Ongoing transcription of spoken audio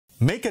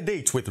Make a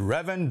date with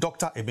Reverend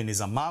Dr.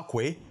 Ebenezer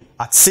Markwei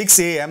at 6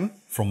 a.m.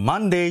 from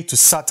Monday to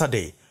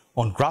Saturday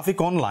on Graphic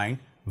Online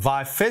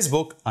via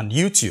Facebook and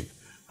YouTube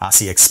as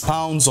he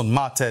expounds on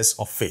matters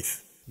of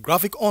faith.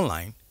 Graphic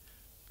Online,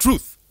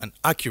 truth and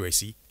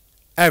accuracy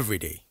every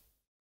day.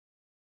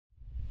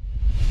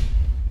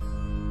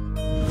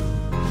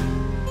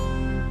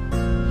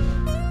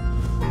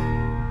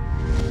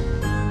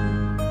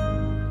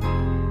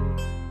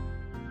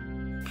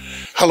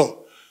 Hello,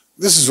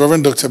 this is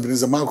Reverend Dr.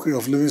 Ebenezer Markwei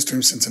of Living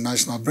Streams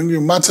International, bringing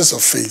you matters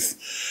of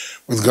faith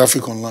with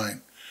Graphic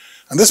Online.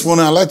 And this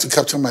morning, I'd like to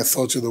capture my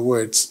thoughts with the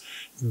words,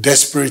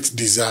 desperate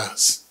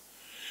desires.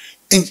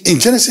 In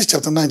Genesis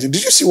chapter 19,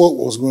 did you see what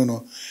was going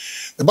on?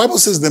 The Bible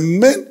says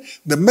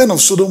the men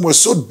of Sodom were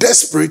so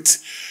desperate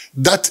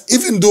that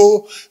even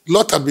though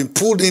Lot had been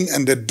pulled in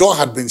and the door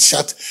had been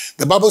shut,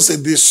 the Bible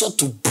said they sought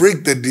to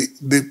break down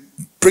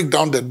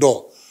the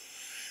door.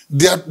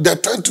 They are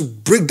trying to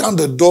break down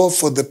the door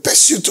for the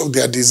pursuit of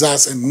their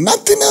desires, and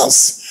nothing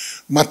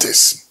else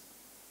matters.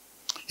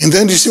 And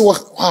then you see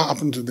what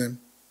happened to them.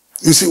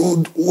 You see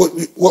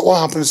what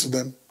happens to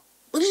them.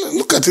 But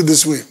look at it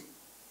this way.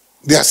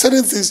 There are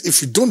certain things,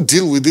 if you don't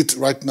deal with it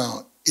right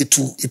now, it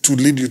will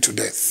lead you to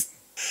death.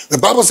 The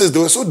Bible says they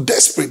were so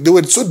desperate. They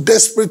were so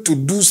desperate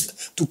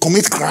to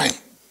commit crime.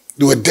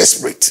 They were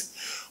desperate.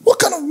 What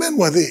kind of men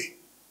were they?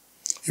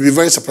 You'll be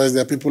very surprised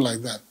there are people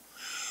like that,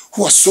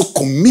 who are so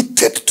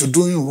committed to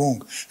doing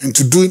wrong and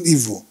to doing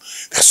evil.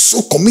 They're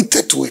so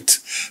committed to it.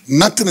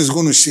 Nothing is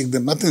going to shake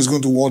them. Nothing is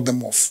going to ward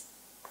them off.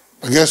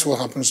 But guess what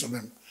happens to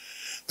them?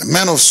 The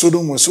men of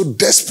Sodom were so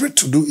desperate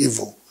to do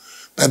evil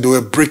that they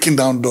were breaking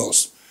down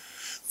doors.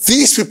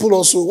 These people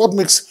also, what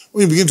makes,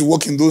 when you begin to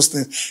work in those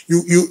things,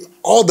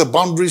 all the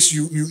boundaries,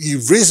 you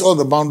erase all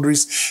the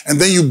boundaries, and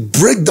then you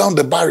break down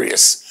the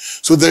barriers.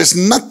 So there's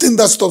nothing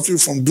that stops you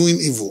from doing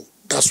evil.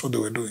 That's what they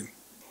were doing.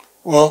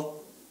 Well,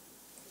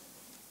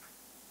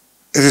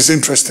 it is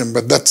interesting,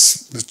 but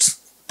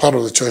that's part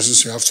of the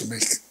choices you have to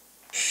make.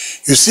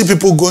 You see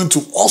people going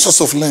to all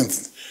sorts of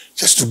lengths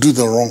just to do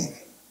the wrong.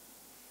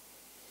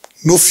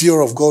 No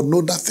fear of God, no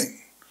nothing.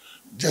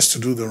 Just to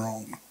do the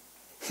wrong.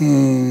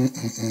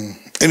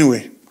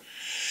 Anyway,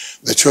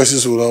 the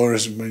choices will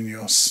always remain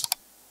yours.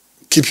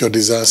 Keep your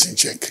desires in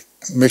check.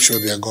 Make sure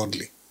they are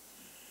godly.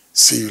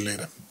 See you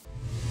later.